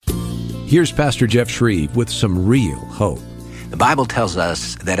Here's Pastor Jeff Schreve with some real hope. The Bible tells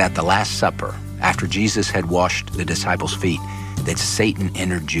us that at the Last Supper, after Jesus had washed the disciples' feet, that Satan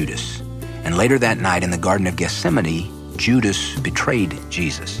entered Judas. And later that night in the Garden of Gethsemane, Judas betrayed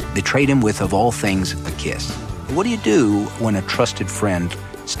Jesus, betrayed him with, of all things, a kiss. What do you do when a trusted friend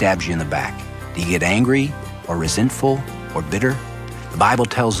stabs you in the back? Do you get angry or resentful or bitter? The Bible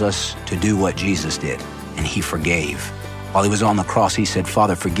tells us to do what Jesus did, and he forgave. While he was on the cross, he said,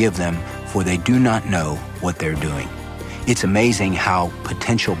 "Father, forgive them, for they do not know what they're doing." It's amazing how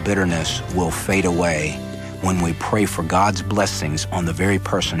potential bitterness will fade away when we pray for God's blessings on the very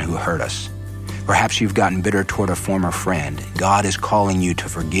person who hurt us. Perhaps you've gotten bitter toward a former friend. God is calling you to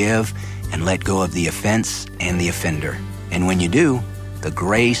forgive and let go of the offense and the offender. And when you do, the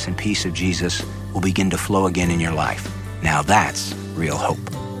grace and peace of Jesus will begin to flow again in your life. Now that's real hope.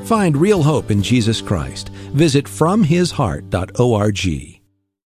 Find real hope in Jesus Christ. Visit FromHisHeart.org.